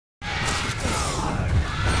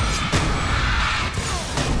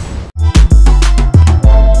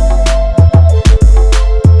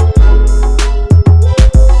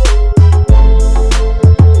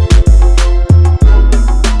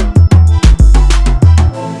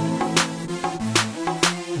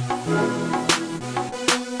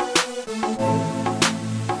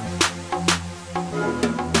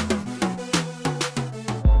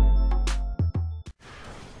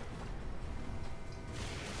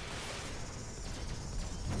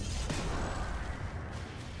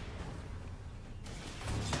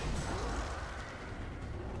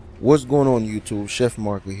What's going on YouTube? Chef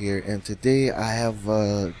Marco here, and today I have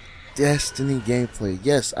Destiny gameplay.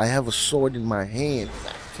 Yes, I have a sword in my hand.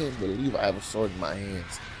 I can't believe I have a sword in my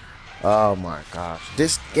hands. Oh my gosh,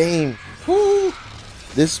 this game, whoo,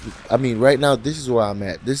 right now this is where I'm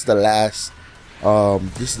at. This is the last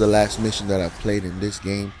mission that I've played in this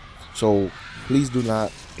game. So please do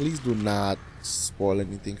not spoil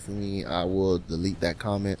anything for me. I will delete that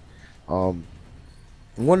comment. One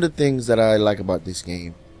of the things that I like about this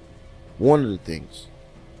game,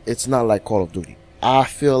 it's not like Call of Duty. I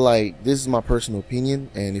feel like, this is my personal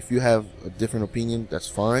opinion, and if you have a different opinion, that's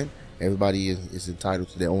fine. Everybody is entitled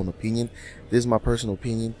to their own opinion. This is my personal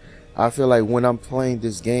opinion. I feel like when I'm playing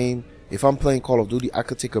this game, if I'm playing Call of Duty, I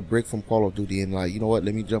could take a break from Call of Duty and, like, you know what,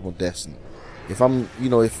 let me jump on Destiny. If I'm,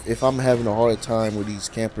 if I'm having a hard time with these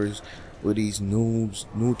campers, with these noobs,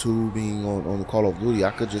 new tubing on Call of Duty,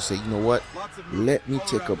 I could just say, you know what, let me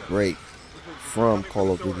take a break from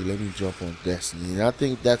Call of Duty, let me jump on Destiny. And I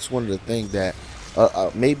think that's one of the things that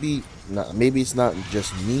maybe it's not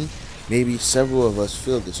just me, maybe several of us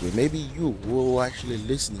feel this way. Maybe you who are actually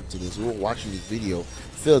listening to this, who are watching this video,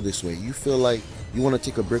 feel this way. You feel like you want to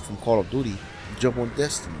take a break from Call of Duty, jump on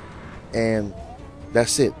Destiny, and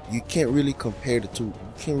that's it. You can't really compare the two.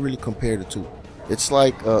 It's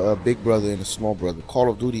like a big brother and a small brother. Call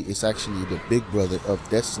of Duty is actually the big brother of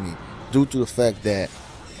Destiny, due to the fact that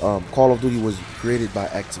Call of Duty was created by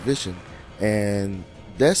Activision, and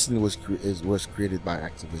Destiny was created by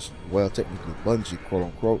Activision. Well, technically Bungie, quote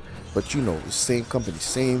unquote, but you know, the same company,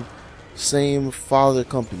 same father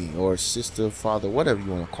company, or sister, father, whatever you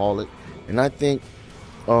want to call it. And I think,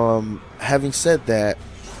 having said that,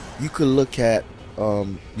 you could look at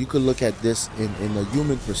this in a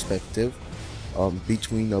human perspective,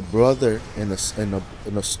 between a brother and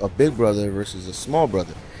a big brother versus a small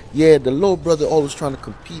brother. Yeah, the little brother always trying to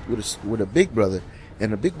compete with a big brother,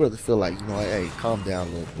 and the big brother feel like, you know, hey, calm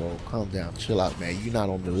down, little bro, calm down, chill out, man, you're not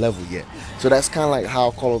on the level yet. So that's kind of like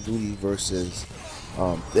how Call of Duty versus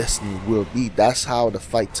Destiny will be. That's how the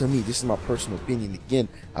fight, to me, this is my personal opinion. Again,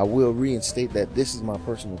 I will reinstate that this is my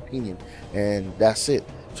personal opinion, and that's it.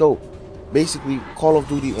 So basically, Call of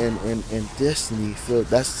Duty and Destiny feel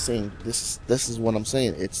that's the same. This is what I'm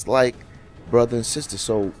saying. It's like brother and sister.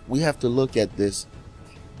 So we have to look at this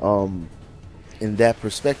in that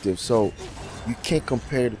perspective. So you can't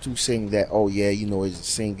compare the two, saying that, oh yeah, you know, it's the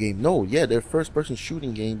same game. No, yeah, they're first person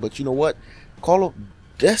shooting game, but you know what, Call of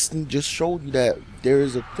Destiny just showed you that there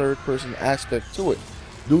is a third person aspect to it,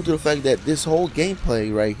 due to the fact that this whole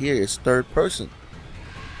gameplay right here is third person.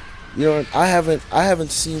 You know, I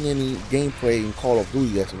haven't seen any gameplay in Call of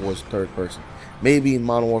Duty that was third person. Maybe in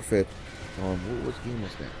Modern Warfare, what game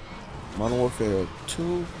was that? Modern Warfare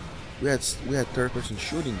 2, we had third person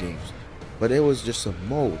shooting games, but it was just a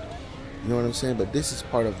mode. You know what I'm saying? But this is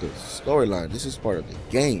part of the storyline. This is part of the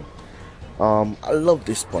game. I love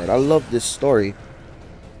this part. I love this story.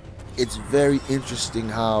 It's very interesting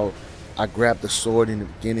how I grab the sword in the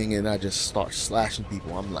beginning and I just start slashing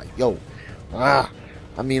people. I'm like, yo,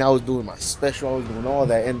 I mean, I was doing my special, I was doing all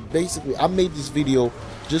that, and basically I made this video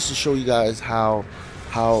just to show you guys how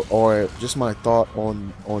or just my thought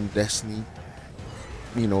on Destiny,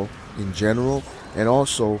 you know, in general, and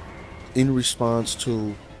also in response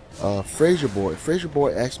to Fraser Boy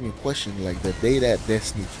asked me a question like the day that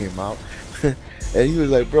Destiny came out, and he was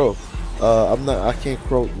like, bro, I can't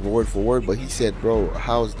quote word for word, but he said, bro,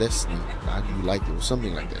 how's Destiny? How do you like it? Or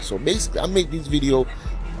something like that. So basically, I made this video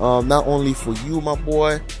not only for you, my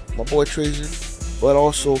boy Fraser, but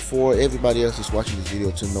also for everybody else that's watching this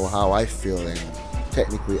video to know how I feel. And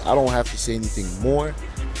technically, I don't have to say anything more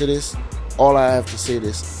to this. All I have to say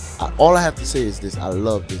is this: I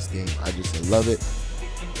love this game. I just love it.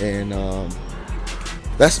 And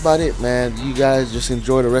that's about it, man. You guys just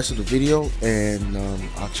enjoy the rest of the video, and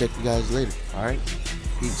I'll check you guys later. All right,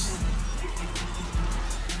 peace.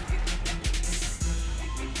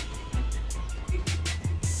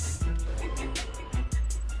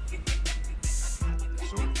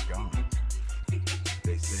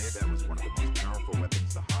 They say that was one of the most powerful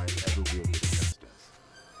weapons the Hive ever wielded against us.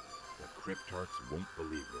 The Cryptarchs won't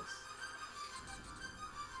believe this.